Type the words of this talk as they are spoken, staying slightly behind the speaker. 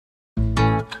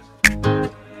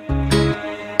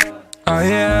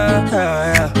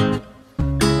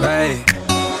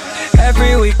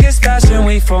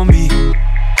week for me.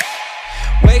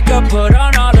 Wake up, put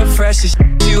on all the freshest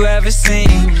you ever seen.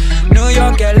 New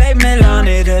York, LA, Milan,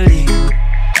 Italy.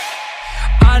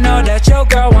 I know that your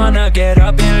girl wanna get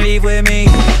up and leave with me.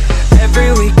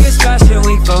 Every week is fashion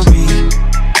week for me.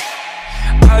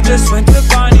 I just went to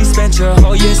Barney, spent your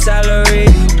whole year's salary.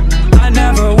 I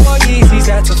never wore Yeezys,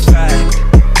 that's a fact.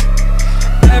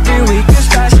 Every week is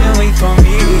fashion week for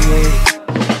me.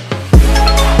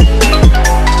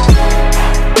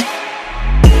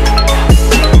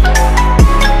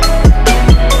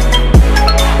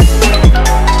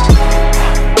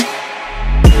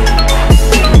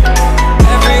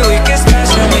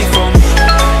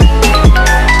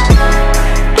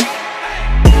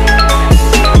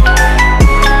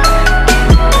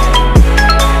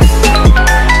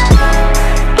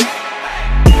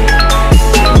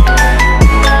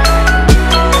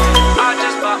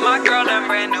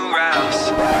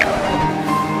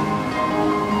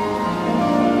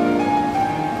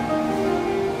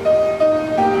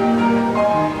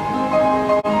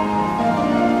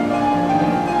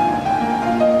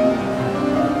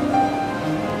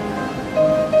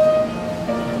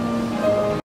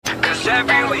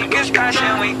 Every week is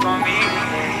fashion week for me.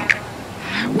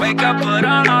 Wake up, put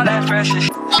on all that freshest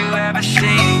you ever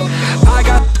seen. I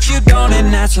got what you don't,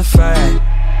 and that's a fact.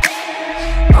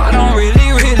 I don't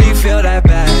really feel that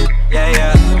bad.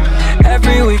 Yeah.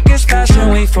 Every week is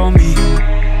fashion week for me.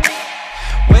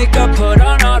 Wake up, put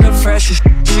on all the freshest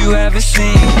you ever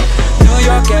seen. New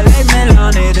York, LA,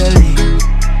 Milan, Italy.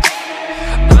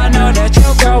 I know that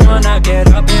your girl wanna get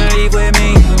up and leave with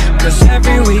me. Cause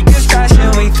every week is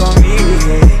fashion week for me.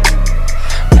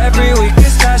 Every week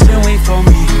is fashion week for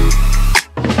me.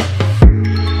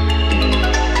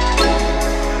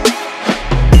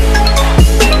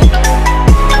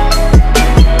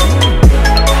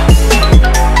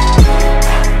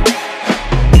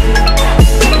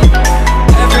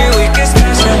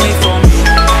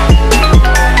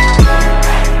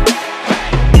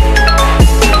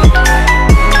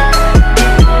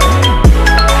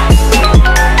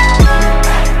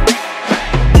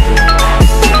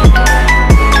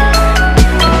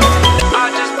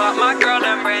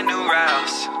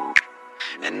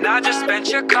 And I just spent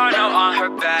your car note on her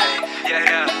back.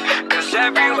 Yeah. Cause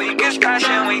every week is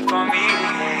fashion week for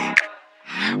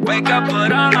me. Wake up,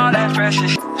 put on all that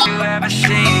freshest you ever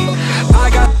seen. I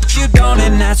got what you don't,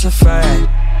 and that's a fact.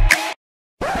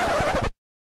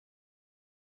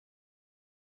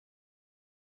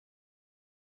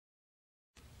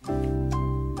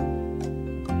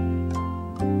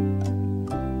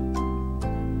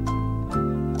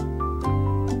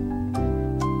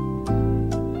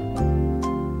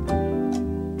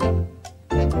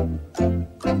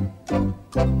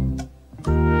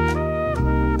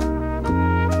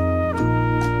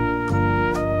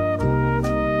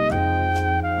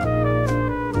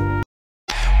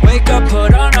 Wake up,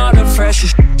 put on all the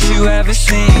freshest you ever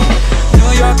seen.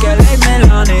 New York, LA,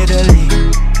 Milan, Italy.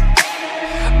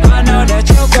 I know that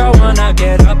your girl wanna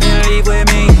get up and leave with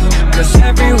me. Cause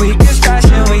every week is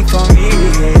fashion week for me.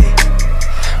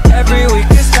 Every week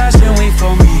is fashion week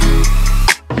for me.